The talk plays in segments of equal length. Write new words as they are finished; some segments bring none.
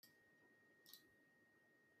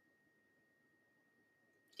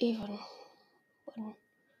even when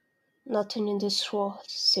nothing in this world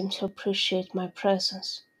seems to appreciate my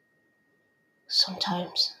presence.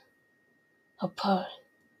 Sometimes a bird,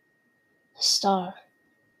 a star,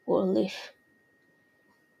 will leave,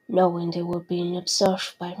 knowing they were being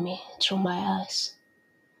observed by me through my eyes,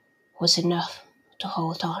 was enough to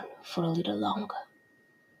hold on for a little longer.